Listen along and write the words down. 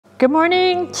Good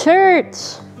morning, church.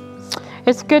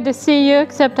 It's good to see you,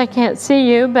 except I can't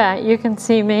see you, but you can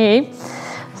see me.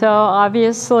 So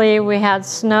obviously we had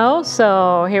snow,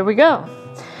 so here we go.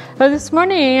 But this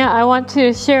morning I want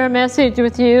to share a message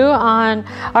with you on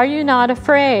Are You Not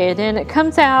Afraid? And it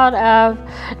comes out of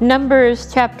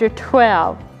Numbers chapter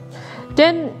 12.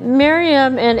 Then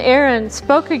Miriam and Aaron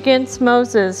spoke against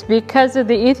Moses because of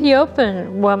the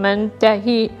Ethiopian woman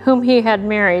whom he had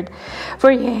married, for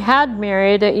he had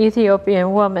married an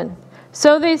Ethiopian woman.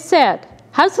 So they said,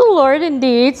 "Has the Lord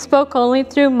indeed spoke only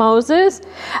through Moses?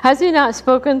 Has he not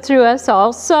spoken through us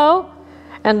also?"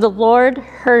 And the Lord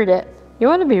heard it. You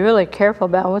want to be really careful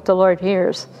about what the Lord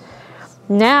hears.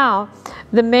 Now,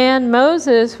 the man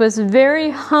Moses was very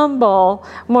humble,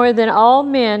 more than all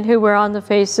men who were on the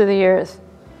face of the earth.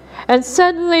 And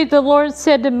suddenly the Lord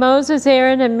said to Moses,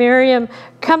 Aaron, and Miriam,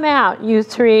 "Come out, you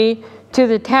three, to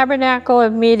the tabernacle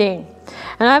of meeting."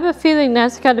 And I have a feeling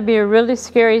that's got to be a really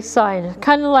scary sign. It's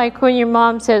kind of like when your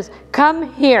mom says,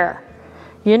 "Come here."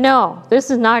 You know, this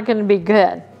is not going to be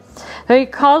good. So he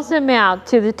calls them out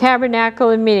to the tabernacle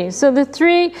of meeting. So the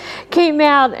three came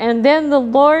out, and then the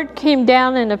Lord came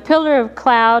down in a pillar of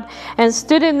cloud and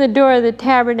stood in the door of the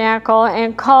tabernacle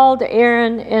and called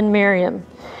Aaron and Miriam.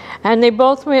 And they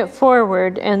both went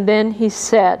forward, and then he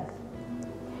said,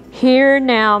 "Hear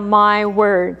now my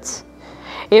words.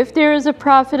 If there is a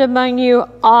prophet among you,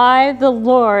 I, the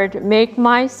Lord, make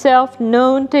myself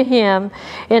known to him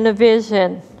in a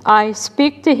vision. I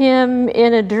speak to him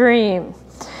in a dream.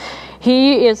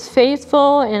 He is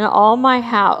faithful in all my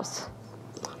house.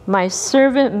 My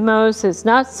servant Moses,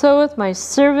 not so with my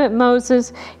servant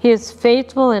Moses, he is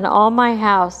faithful in all my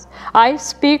house. I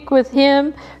speak with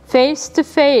him face to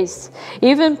face,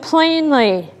 even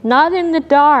plainly, not in the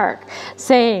dark,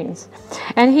 sayings.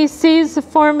 And he sees the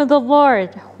form of the Lord.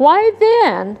 Why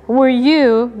then were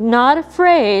you not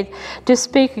afraid to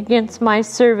speak against my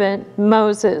servant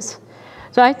Moses?"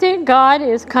 So I think God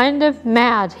is kind of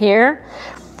mad here,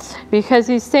 because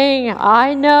he's saying,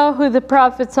 I know who the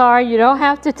prophets are. You don't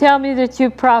have to tell me that you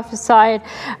prophesied,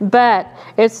 but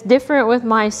it's different with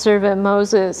my servant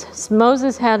Moses.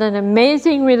 Moses had an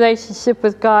amazing relationship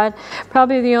with God,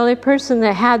 probably the only person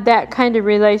that had that kind of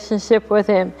relationship with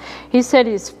him. He said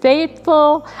he's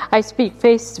faithful. I speak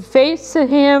face to face to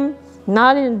him,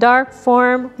 not in dark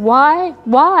form.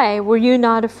 Why were you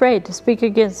not afraid to speak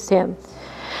against him?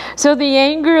 So the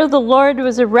anger of the Lord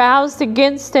was aroused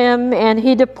against him, and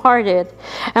he departed.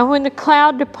 And when the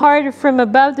cloud departed from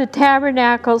above the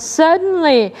tabernacle,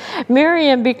 suddenly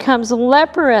Miriam becomes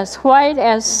leprous, white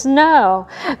as snow.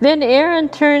 Then Aaron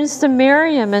turns to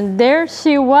Miriam, and there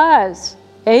she was,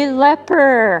 a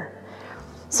leper.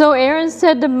 So Aaron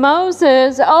said to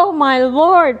Moses, "Oh, my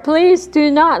Lord, please do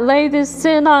not lay this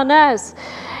sin on us,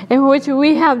 in which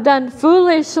we have done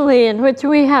foolishly, in which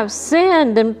we have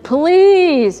sinned, and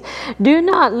please do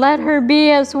not let her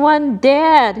be as one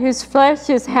dead, whose flesh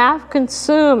is half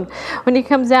consumed when he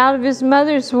comes out of his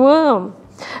mother's womb."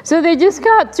 So they just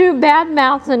got through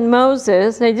bad-mouthing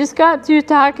Moses. They just got through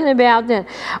talking about that.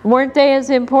 Weren't they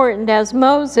as important as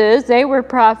Moses? They were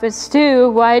prophets too.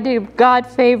 Why did God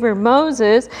favor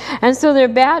Moses? And so they're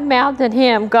bad-mouthing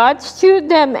him. God chewed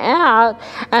them out,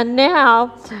 and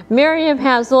now Miriam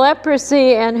has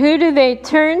leprosy, and who do they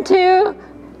turn to?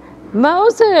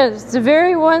 Moses, the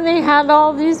very one they had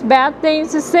all these bad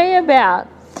things to say about.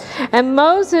 And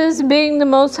Moses, being the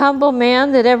most humble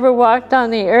man that ever walked on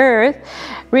the earth,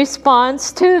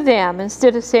 responds to them.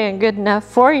 Instead of saying, "Good enough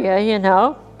for you, you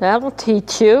know, that'll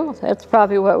teach you." That's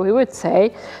probably what we would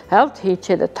say. "That'll teach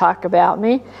you to talk about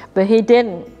me." But he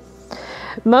didn't.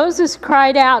 Moses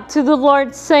cried out to the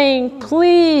Lord, saying,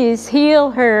 "Please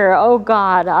heal her, O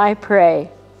God, I pray."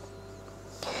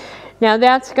 Now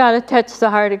that's got to touch the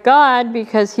heart of God,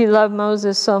 because he loved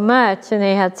Moses so much and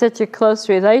they had such a close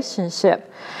relationship.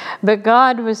 But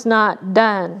God was not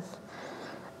done.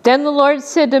 Then the Lord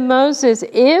said to Moses,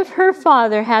 "If her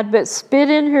father had but spit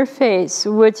in her face,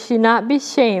 would she not be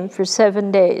shamed for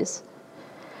 7 days?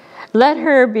 Let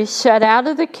her be shut out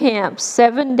of the camp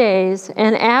 7 days,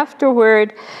 and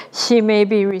afterward she may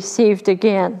be received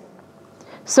again."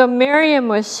 So Miriam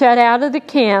was shut out of the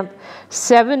camp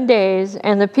 7 days,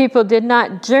 and the people did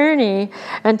not journey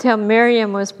until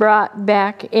Miriam was brought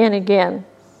back in again.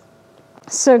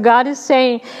 So God is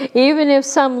saying, even if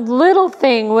some little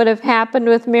thing would have happened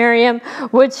with Miriam,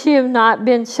 would she have not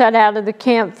been shut out of the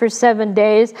camp for 7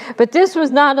 days? But this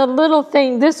was not a little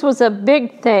thing. This was a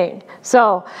big thing.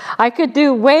 So I could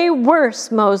do way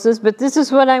worse, Moses, but this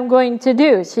is what I'm going to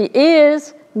do. She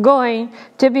is going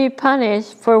to be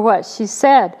punished for what she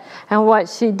said and what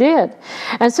she did.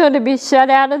 And so to be shut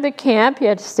out of the camp, you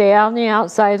had to stay on the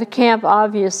outside of the camp,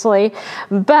 obviously.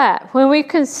 But when we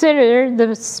consider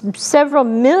the several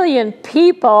million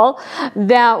people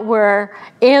that were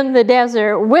in the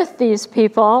desert with these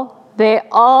people, they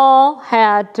all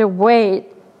had to wait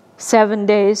 7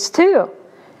 days too,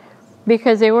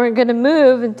 because they weren't going to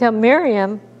move until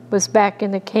Miriam was back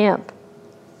in the camp.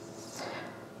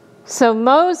 So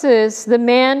Moses, the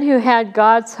man who had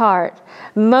God's heart,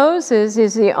 Moses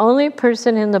is the only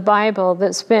person in the Bible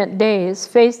that spent days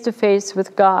face to face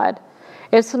with God.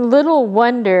 It's little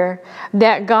wonder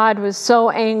that God was so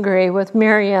angry with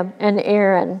Miriam and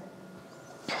Aaron.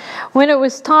 When it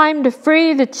was time to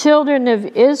free the children of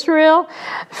Israel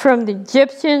from the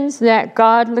Egyptians, that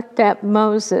God looked at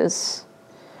Moses.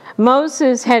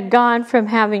 Moses had gone from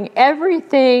having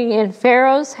everything in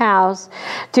Pharaoh's house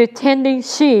to tending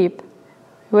sheep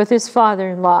with his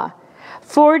father-in-law.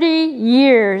 40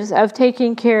 years of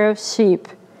taking care of sheep.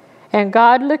 And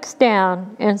God looks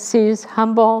down and sees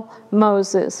humble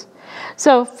Moses.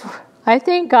 So I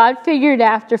think God figured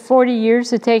after 40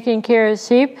 years of taking care of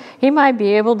sheep, he might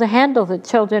be able to handle the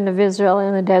children of Israel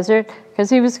in the desert, because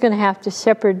he was going to have to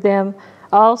shepherd them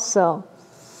also.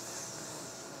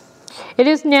 It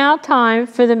is now time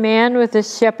for the man with a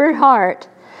shepherd heart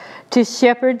to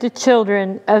shepherd the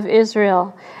children of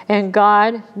Israel, and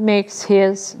God makes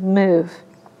his move.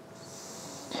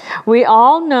 We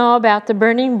all know about the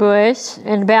burning bush,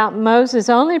 and about Moses'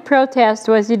 only protest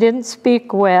was he didn't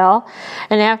speak well.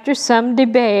 And after some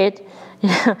debate,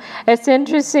 it's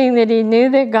interesting that he knew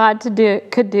that God could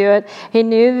do it. He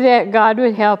knew that God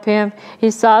would help him. He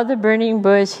saw the burning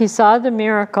bush. He saw the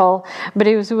miracle, but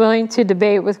he was willing to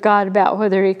debate with God about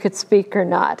whether he could speak or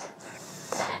not.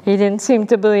 He didn't seem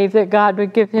to believe that God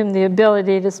would give him the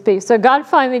ability to speak. So God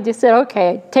finally just said,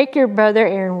 okay, take your brother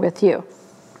Aaron with you.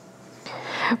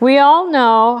 We all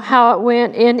know how it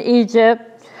went in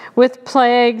Egypt with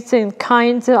plagues and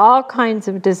all kinds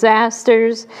of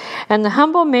disasters. And the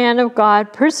humble man of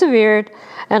God persevered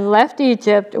and left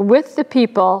Egypt with the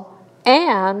people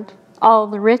and all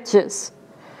the riches.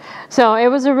 So it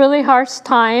was a really harsh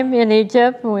time in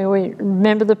Egypt. We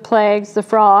remember the plagues, the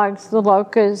frogs, the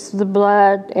locusts, the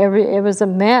blood. It was a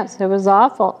mess. It was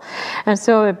awful. And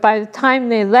so by the time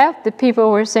they left, the people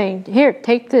were saying, here,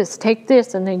 take this, take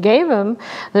this. And they gave them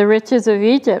the riches of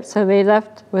Egypt. So they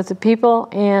left with the people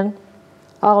and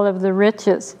all of the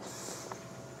riches.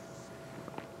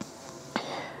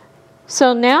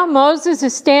 So now Moses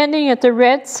is standing at the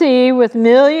Red Sea with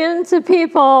millions of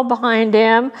people behind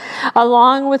him,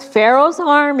 along with Pharaoh's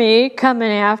army coming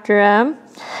after him.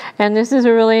 And this is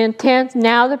really intense.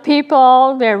 Now the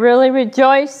people, they're really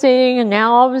rejoicing. And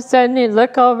now all of a sudden they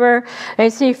look over, they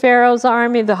see Pharaoh's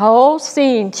army. The whole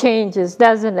scene changes,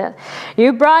 doesn't it?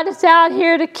 You brought us out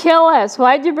here to kill us.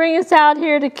 Why'd you bring us out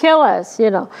here to kill us? You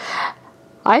know,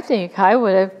 I think I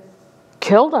would have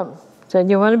killed him. Said,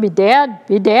 you want to be dead?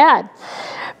 Be dead.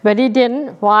 But he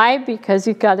didn't. Why? Because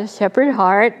he's got a shepherd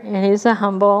heart and he's a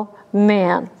humble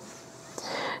man.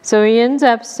 So he ends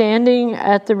up standing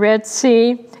at the Red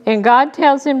Sea, and God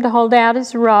tells him to hold out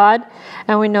his rod,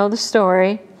 and we know the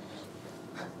story.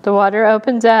 The water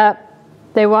opens up.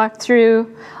 They walk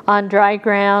through on dry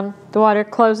ground. The water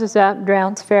closes up,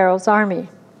 drowns Pharaoh's army.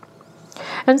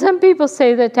 And some people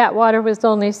say that that water was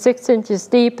only 6 inches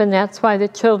deep, and that's why the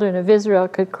children of Israel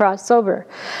could cross over.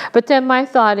 But then my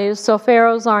thought is, so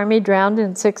Pharaoh's army drowned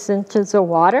in 6 inches of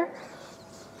water?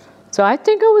 So I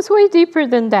think it was way deeper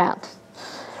than that.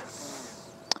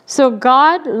 So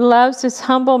God loves this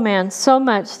humble man so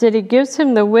much that he gives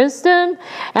him the wisdom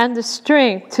and the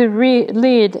strength to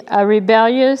lead a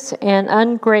rebellious and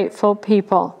ungrateful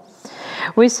people.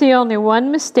 We see only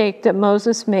one mistake that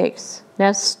Moses makes.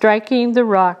 That's striking the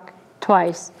rock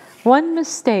twice. One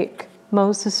mistake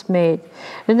Moses made.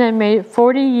 And then made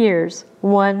 40 years,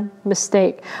 one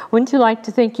mistake. Wouldn't you like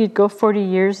to think you'd go 40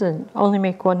 years and only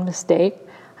make one mistake?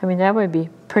 I mean, that would be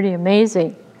pretty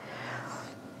amazing.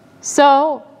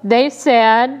 So they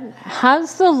said,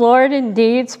 has the Lord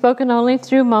indeed spoken only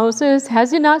through Moses?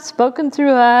 Has he not spoken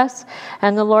through us?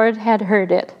 And the Lord had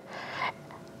heard it.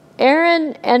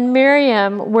 Aaron and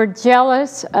Miriam were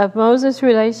jealous of Moses'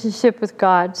 relationship with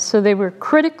God, so they were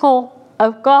critical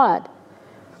of God.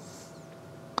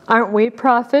 Aren't we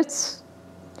prophets?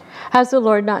 Has the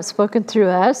Lord not spoken through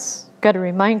us? Got to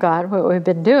remind God what we've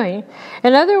been doing.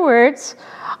 In other words,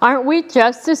 aren't we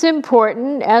just as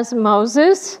important as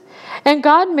Moses? And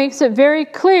God makes it very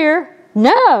clear,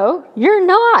 no, you're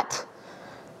not.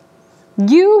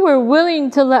 You were willing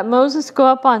to let Moses go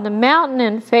up on the mountain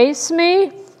and face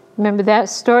me. Remember that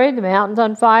story? The mountain's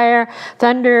on fire,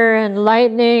 thunder and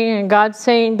lightning, and God's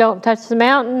saying, don't touch the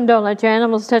mountain, don't let your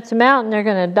animals touch the mountain, they're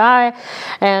going to die.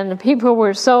 And the people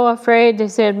were so afraid, they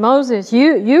said, Moses,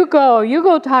 you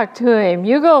go talk to him,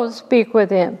 you go speak with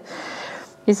him.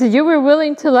 He said, you were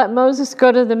willing to let Moses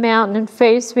go to the mountain and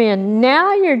face me, and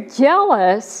now you're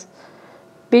jealous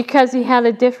because he had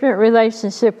a different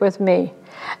relationship with me.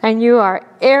 And you are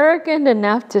arrogant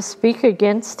enough to speak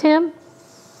against him?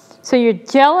 So you're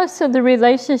jealous of the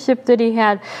relationship that he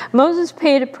had. Moses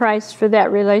paid a price for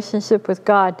that relationship with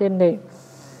God, didn't he?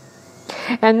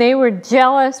 And they were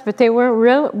jealous, but they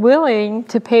weren't willing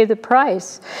to pay the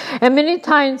price. And many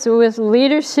times with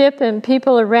leadership and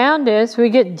people around us, we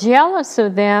get jealous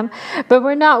of them, but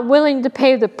we're not willing to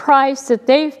pay the price that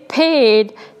they've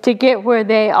paid to get where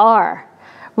they are.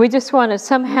 We just want to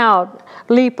somehow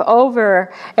leap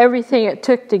over everything it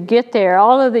took to get there.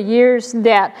 All of the years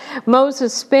that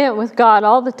Moses spent with God,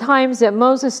 all the times that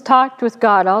Moses talked with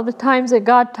God, all the times that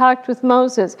God talked with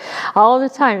Moses, all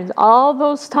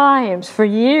those times, for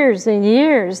years and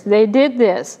years, they did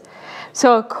this.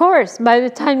 So of course, by the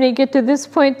time they get to this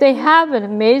point, they have an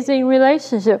amazing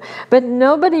relationship. But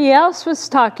nobody else was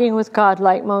talking with God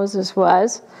like Moses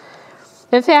was.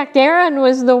 In fact, Aaron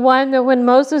was the one that when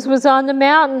Moses was on the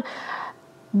mountain,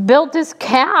 built this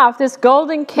calf, this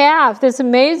golden calf. This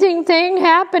amazing thing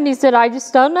happened. He said, I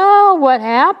just don't know what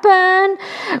happened.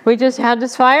 We just had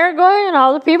this fire going, and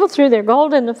all the people threw their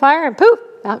gold in the fire, and poof,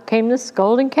 out came this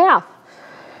golden calf.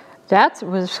 That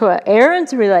was what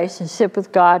Aaron's relationship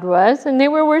with God was, and they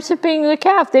were worshiping the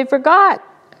calf. They forgot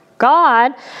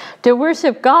God. To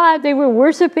worship God, they were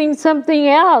worshiping something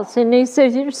else. And he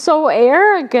says, you're so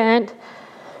arrogant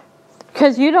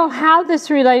because you don't have this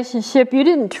relationship. You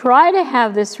didn't try to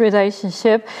have this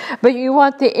relationship, but you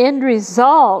want the end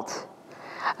result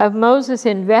of Moses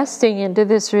investing into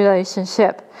this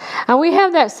relationship. And we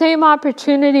have that same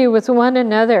opportunity with one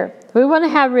another. We want to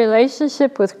have a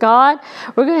relationship with God.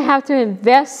 We're going to have to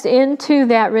invest into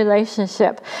that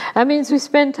relationship. That means we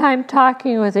spend time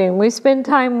talking with Him. We spend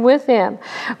time with Him.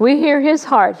 We hear His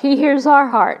heart. He hears our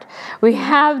heart. We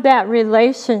have that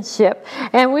relationship.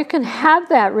 And we can have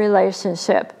that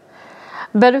relationship.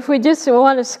 But if we just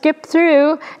want to skip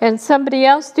through and somebody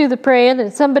else do the praying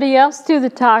and somebody else do the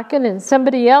talking and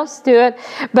somebody else do it,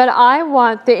 but I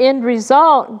want the end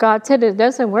result, God said it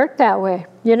doesn't work that way.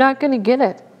 You're not going to get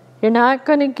it. You're not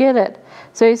going to get it.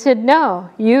 So He said, no,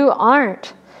 you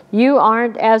aren't. You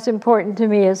aren't as important to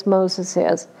me as Moses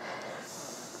is.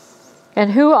 And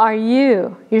who are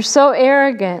you? You're so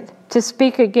arrogant to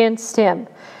speak against Him.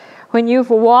 When you've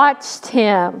watched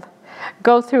Him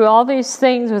go through all these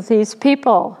things with these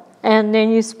people, and then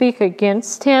you speak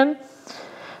against Him.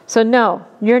 So no,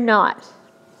 you're not.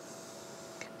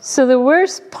 So the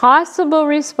worst possible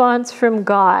response from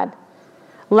God,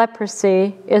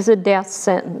 leprosy, is a death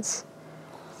sentence.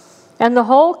 And the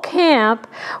whole camp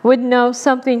would know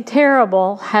something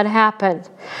terrible had happened.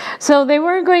 So they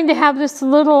weren't going to have this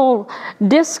little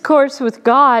discourse with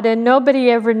God and nobody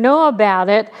ever know about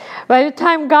it. By the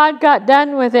time God got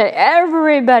done with it,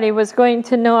 everybody was going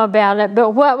to know about it.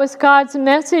 But what was God's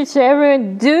message to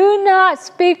everyone? Do not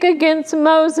speak against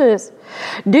Moses.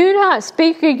 Do not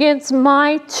speak against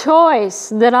my choice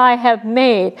that I have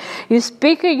made. You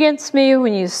speak against me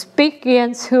when you speak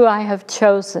against who I have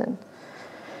chosen.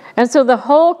 And so the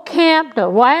whole camp,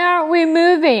 why aren't we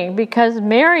moving? Because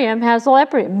Miriam has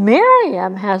leprosy.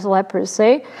 Miriam has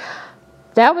leprosy.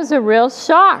 That was a real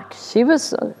shock. She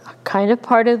was kind of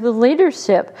part of the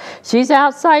leadership. She's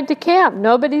outside the camp.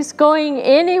 Nobody's going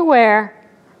anywhere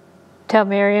till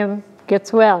Miriam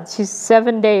gets well. She's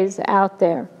 7 days out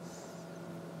there.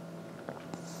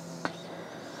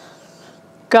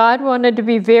 God wanted to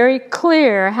be very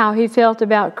clear how He felt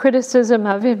about criticism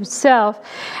of Himself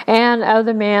and of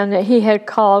the man that He had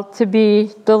called to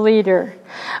be the leader.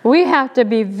 We have to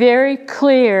be very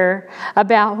clear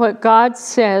about what God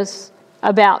says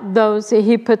about those that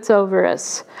He puts over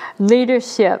us.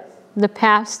 Leadership, the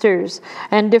pastors,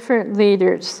 and different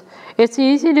leaders. It's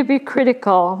easy to be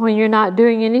critical when you're not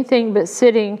doing anything but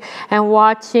sitting and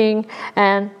watching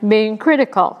and being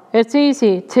critical. It's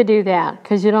easy to do that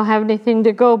because you don't have anything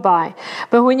to go by.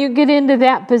 But when you get into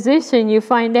that position, you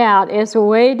find out it's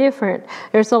way different.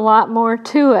 There's a lot more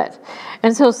to it.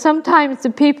 And so sometimes the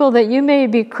people that you may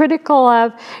be critical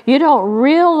of, you don't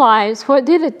realize what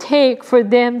did it take for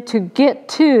them to get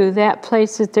to that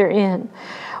place that they're in.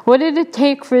 What did it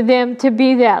take for them to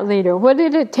be that leader? What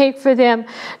did it take for them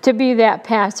to be that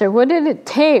pastor? What did it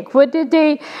take? What did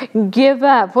they give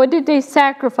up? What did they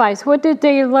sacrifice? What did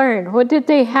they learn? What did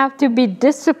they have to be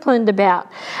disciplined about?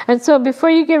 And so before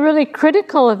you get really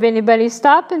critical of anybody,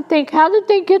 stop and think, how did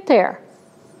they get there?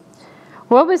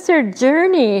 What was their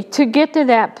journey to get to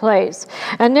that place?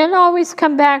 And then always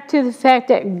come back to the fact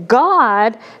that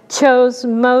God chose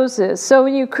Moses. So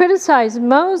when you criticize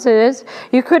Moses,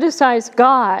 you criticize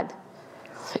God.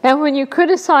 And when you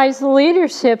criticize the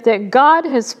leadership that God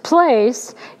has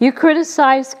placed, you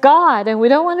criticize God. And we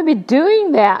don't want to be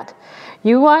doing that.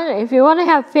 If you want to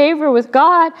have favor with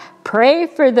God, pray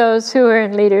for those who are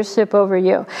in leadership over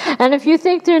you. And if you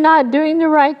think they're not doing the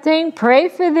right thing, pray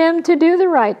for them to do the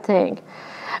right thing.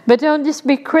 But don't just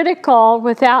be critical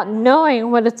without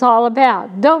knowing what it's all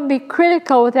about. Don't be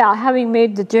critical without having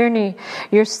made the journey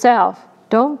yourself.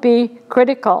 Don't be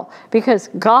critical, because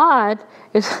God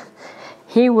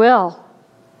He will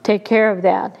take care of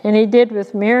that. And He did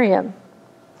with Miriam.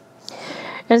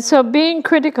 And so being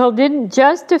critical didn't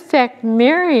just affect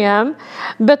Miriam,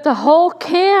 but the whole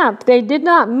camp. They did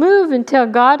not move until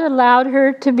God allowed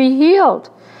her to be healed.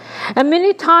 And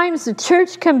many times the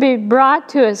church can be brought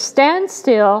to a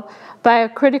standstill by a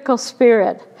critical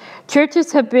spirit.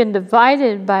 Churches have been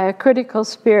divided by a critical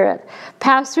spirit.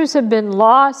 Pastors have been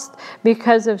lost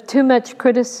because of too much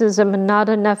criticism and not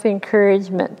enough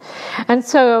encouragement. And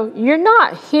so you're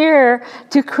not here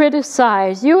to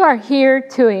criticize. You are here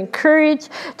to encourage,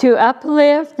 to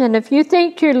uplift. And if you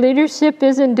think your leadership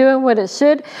isn't doing what it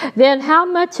should, then how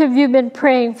much have you been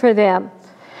praying for them?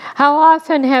 How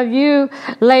often have you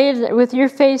laid with your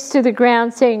face to the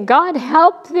ground saying, God,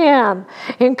 help them,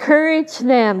 encourage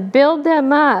them, build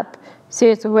them up? See,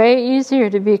 it's way easier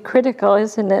to be critical,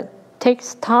 isn't it? It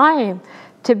takes time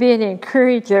to be an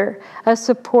encourager, a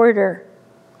supporter.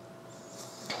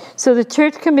 So the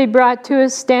church can be brought to a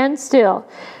standstill,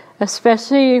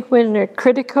 especially when they're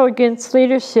critical against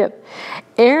leadership.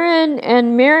 Aaron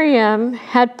and Miriam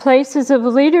had places of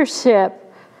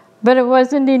leadership, but it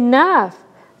wasn't enough.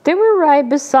 They were right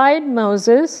beside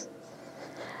Moses.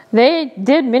 They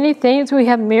did many things. We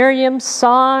have Miriam's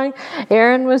song.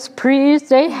 Aaron was priest.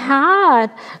 They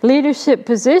had leadership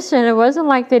position. It wasn't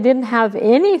like they didn't have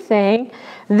anything.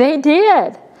 They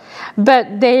did.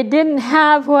 But they didn't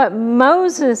have what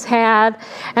Moses had.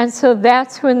 And so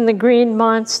that's when the green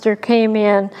monster came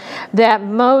in. That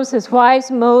Moses, why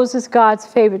is Moses God's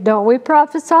favorite? Don't we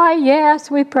prophesy? Yes,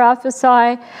 we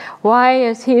prophesy. Why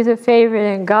is he the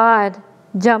favorite and God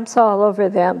jumps all over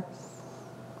them?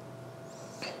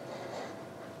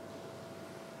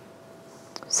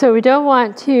 So we don't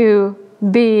want to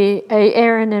be a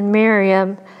Aaron and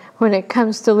Miriam when it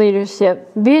comes to leadership.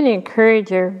 Be an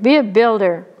encourager. Be a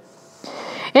builder.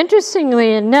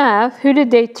 Interestingly enough, who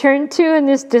did they turn to in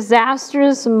this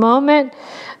disastrous moment,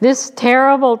 this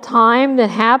terrible time that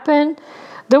happened?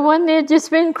 The one they had just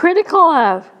been critical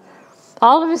of.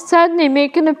 All of a sudden, they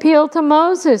make an appeal to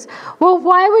Moses. Well,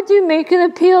 why would you make an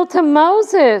appeal to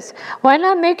Moses? Why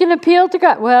not make an appeal to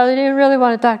God? Well, they didn't really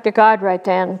want to talk to God right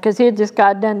then, because he had just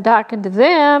got done talking to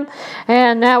them,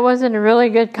 and that wasn't a really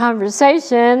good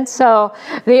conversation. So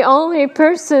the only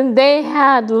person they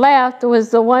had left was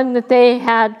the one that they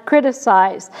had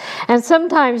criticized. And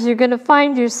sometimes you're going to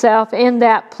find yourself in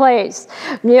that place.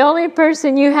 The only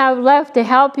person you have left to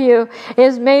help you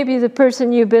is maybe the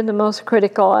person you've been the most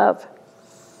critical of.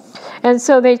 And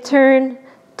so they turn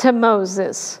to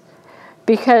Moses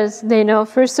because they know,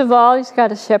 first of all, he's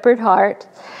got a shepherd heart.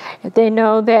 They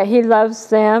know that he loves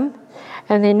them,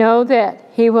 and they know that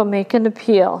he will make an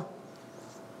appeal.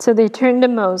 So they turn to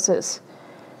Moses.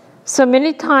 So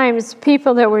many times,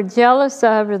 people that we're jealous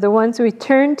of are the ones we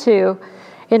turn to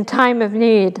in time of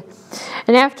need.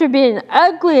 And after being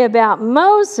ugly about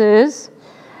Moses,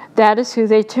 that is who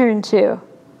they turn to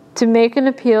make an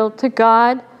appeal to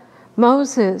God.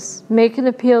 Moses, make an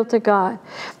appeal to God,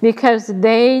 because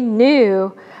they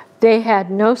knew they had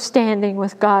no standing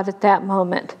with God at that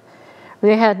moment.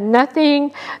 They had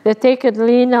nothing that they could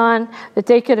lean on, that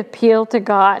they could appeal to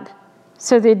God.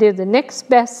 So they did the next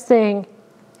best thing,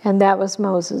 and that was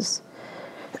Moses.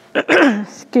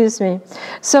 Excuse me.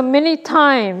 So many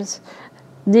times,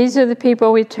 these are the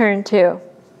people we turn to.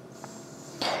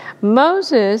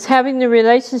 Moses, having the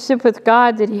relationship with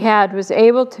God that he had, was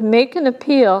able to make an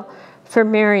appeal for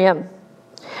Miriam.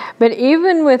 But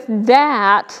even with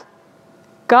that,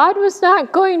 God was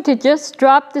not going to just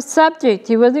drop the subject.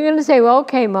 He wasn't going to say, well,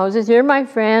 okay, Moses, you're my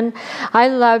friend. I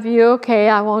love you. Okay,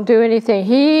 I won't do anything.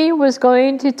 He was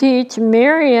going to teach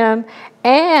Miriam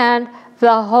and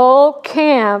the whole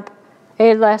camp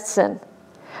a lesson.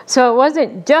 So it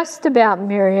wasn't just about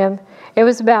Miriam. It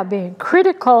was about being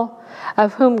critical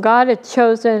of whom God had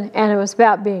chosen, and it was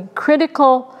about being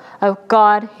critical of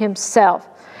God himself.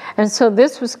 And so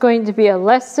this was going to be a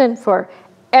lesson for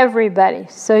everybody.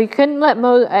 So he couldn't let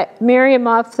Miriam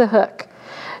off the hook.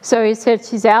 So he said,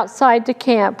 she's outside the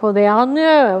camp. Well, they all knew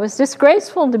it was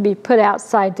disgraceful to be put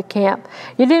outside the camp.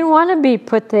 You didn't want to be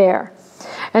put there.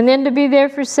 And then to be there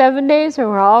for 7 days, and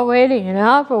we're all waiting. You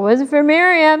know, if it wasn't for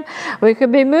Miriam, we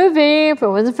could be moving. If it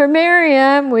wasn't for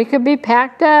Miriam, we could be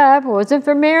packed up. If it wasn't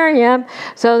for Miriam.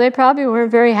 So they probably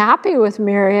weren't very happy with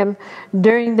Miriam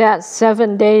during that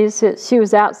 7 days that she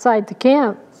was outside the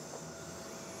camp.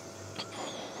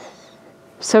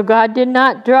 So God did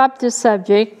not drop the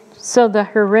subject. So the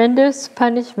horrendous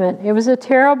punishment, it was a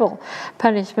terrible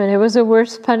punishment. It was the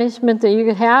worst punishment that you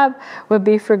could have would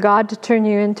be for God to turn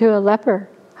you into a leper.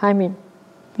 I mean,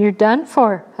 you're done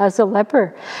for as a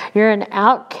leper. You're an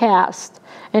outcast.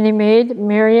 And he made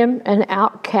Miriam an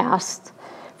outcast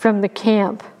from the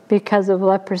camp because of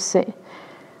leprosy.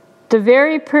 The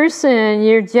very person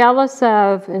you're jealous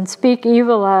of and speak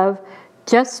evil of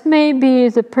just may be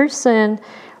the person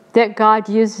that God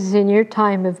uses in your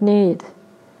time of need.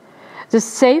 The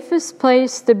safest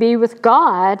place to be with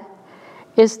God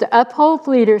is to uphold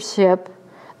leadership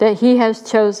that he has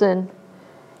chosen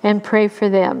and pray for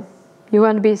them. You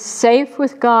want to be safe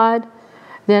with God,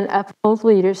 then uphold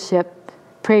leadership.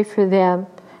 Pray for them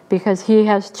because he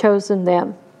has chosen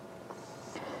them.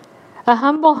 A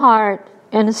humble heart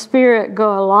and a spirit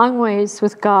go a long ways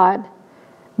with God,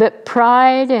 but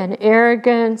pride and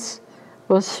arrogance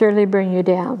will surely bring you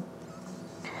down.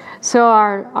 So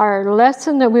our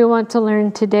lesson that we want to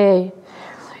learn today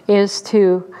is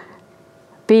to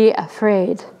be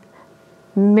afraid.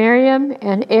 Miriam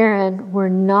and Aaron were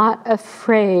not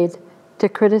afraid to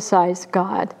criticize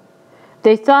God.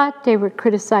 They thought they were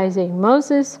criticizing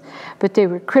Moses, but they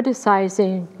were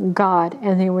criticizing God,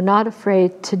 and they were not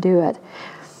afraid to do it.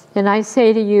 And I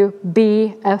say to you,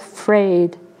 be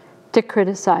afraid to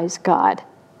criticize God.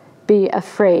 Be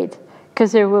afraid,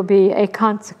 because there will be a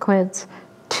consequence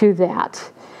to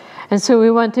that. And so we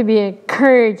want to be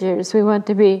encouragers. We want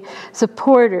to be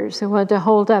supporters. We want to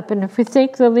hold up. And if we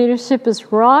think the leadership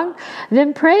is wrong,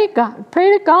 then pray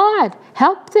to God.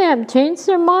 Help them. Change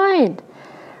their mind.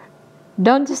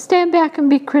 Don't just stand back and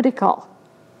be critical,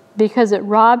 because it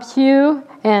robs you,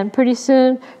 and pretty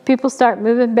soon people start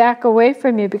moving back away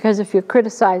from you, because if you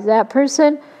criticize that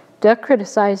person, they'll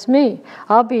criticize me.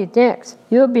 I'll be next.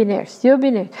 You'll be next. You'll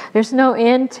be next. There's no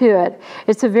end to it.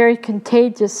 It's a very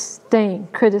contagious thing,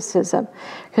 criticism.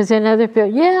 Because then other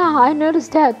people, yeah, I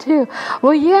noticed that too.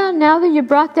 Well, yeah, now that you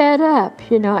brought that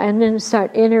up, you know, and then start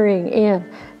entering in.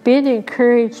 Be an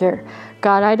encourager.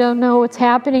 God, I don't know what's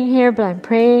happening here, but I'm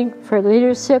praying for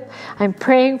leadership. I'm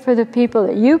praying for the people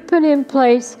that you put in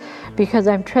place, because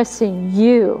I'm trusting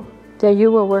you that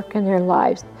you will work in their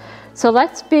lives. So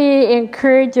let's be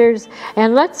encouragers,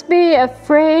 and let's be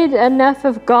afraid enough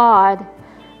of God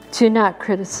to not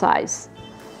criticize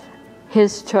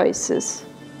his choices.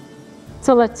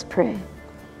 So let's pray.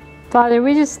 Father,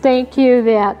 we just thank you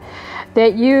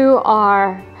that you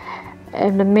are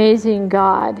an amazing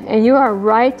God, and you are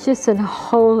righteous and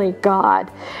holy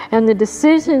God, and the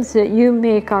decisions that you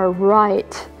make are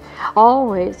right.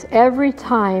 Always, every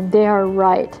time, they are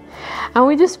right. And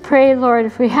we just pray, Lord,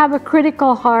 if we have a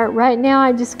critical heart, right now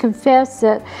I just confess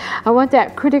that I want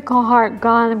that critical heart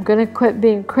gone. I'm going to quit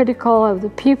being critical of the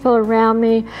people around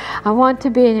me. I want to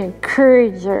be an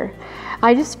encourager.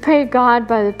 I just pray, God,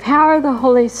 by the power of the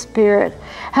Holy Spirit,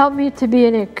 help me to be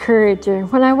an encourager.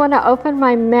 When I want to open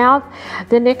my mouth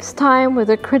the next time with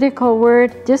a critical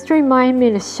word, just remind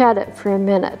me to shut it for a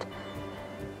minute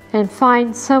and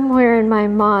find somewhere in my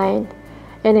mind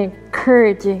an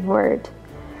encouraging word.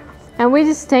 And we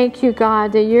just thank you,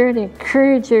 God, that you're an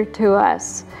encourager to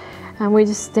us. And we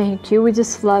just thank you. We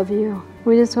just love you.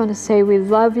 We just want to say we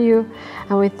love you,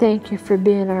 and we thank you for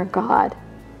being our God.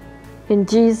 In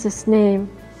Jesus' name,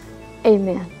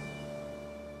 amen.